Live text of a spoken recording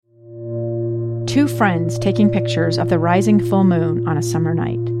Two friends taking pictures of the rising full moon on a summer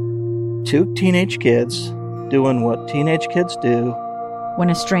night. Two teenage kids doing what teenage kids do. When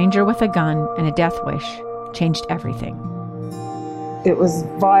a stranger with a gun and a death wish changed everything. It was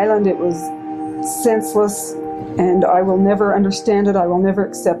violent, it was senseless, and I will never understand it, I will never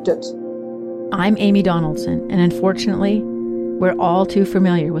accept it. I'm Amy Donaldson, and unfortunately, we're all too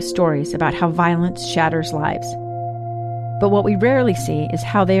familiar with stories about how violence shatters lives. But what we rarely see is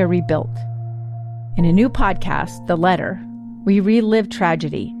how they are rebuilt. In a new podcast, The Letter, we relive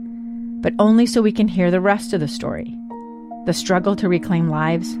tragedy, but only so we can hear the rest of the story. The struggle to reclaim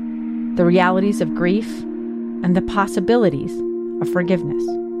lives, the realities of grief, and the possibilities of forgiveness.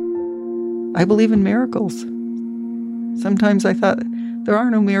 I believe in miracles. Sometimes I thought, there are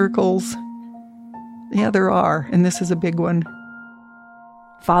no miracles. Yeah, there are, and this is a big one.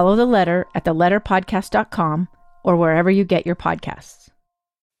 Follow The Letter at theletterpodcast.com or wherever you get your podcasts.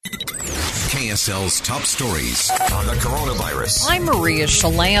 KSL's top stories on the coronavirus. I'm Maria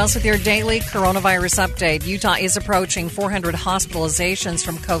Chaleos with your daily coronavirus update. Utah is approaching 400 hospitalizations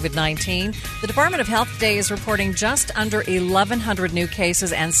from COVID-19. The Department of Health today is reporting just under 1,100 new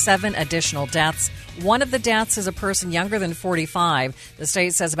cases and 7 additional deaths. One of the deaths is a person younger than 45. The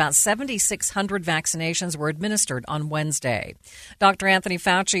state says about 7,600 vaccinations were administered on Wednesday. Dr. Anthony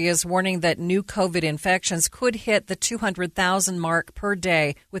Fauci is warning that new COVID infections could hit the 200,000 mark per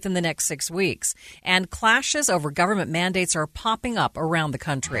day within the next 6 weeks. And clashes over government mandates are popping up around the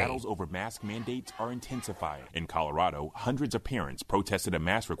country. Battles over mask mandates are intensifying. In Colorado, hundreds of parents protested a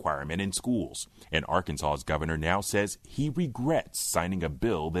mask requirement in schools. And Arkansas's governor now says he regrets signing a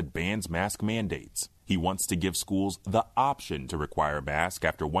bill that bans mask mandates. He wants to give schools the option to require a mask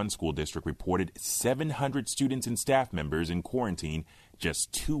after one school district reported 700 students and staff members in quarantine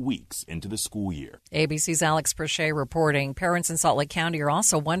just 2 weeks into the school year. ABC's Alex Perche reporting. Parents in Salt Lake County are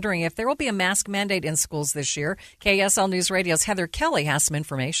also wondering if there will be a mask mandate in schools this year. KSL News Radio's Heather Kelly has some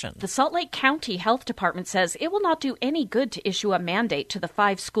information. The Salt Lake County Health Department says it will not do any good to issue a mandate to the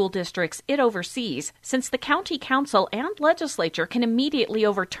 5 school districts it oversees, since the county council and legislature can immediately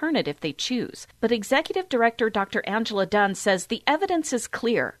overturn it if they choose. But Executive Director Dr. Angela Dunn says the evidence is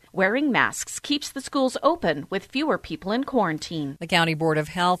clear. Wearing masks keeps the schools open with fewer people in quarantine. The County Board of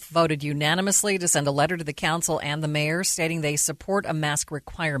Health voted unanimously to send a letter to the council and the mayor stating they support a mask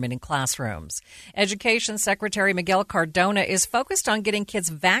requirement in classrooms. Education Secretary Miguel Cardona is focused on getting kids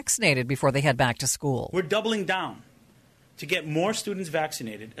vaccinated before they head back to school. We're doubling down to get more students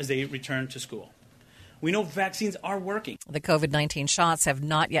vaccinated as they return to school. We know vaccines are working. The COVID-19 shots have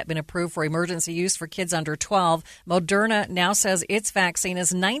not yet been approved for emergency use for kids under 12. Moderna now says its vaccine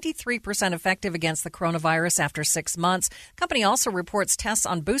is 93% effective against the coronavirus after 6 months. The company also reports tests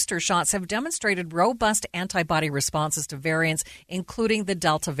on booster shots have demonstrated robust antibody responses to variants, including the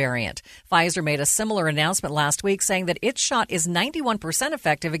Delta variant. Pfizer made a similar announcement last week saying that its shot is 91%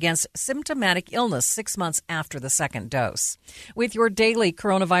 effective against symptomatic illness 6 months after the second dose. With your daily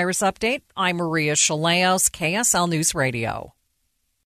coronavirus update, I'm Maria Chaleos, KSL News Radio.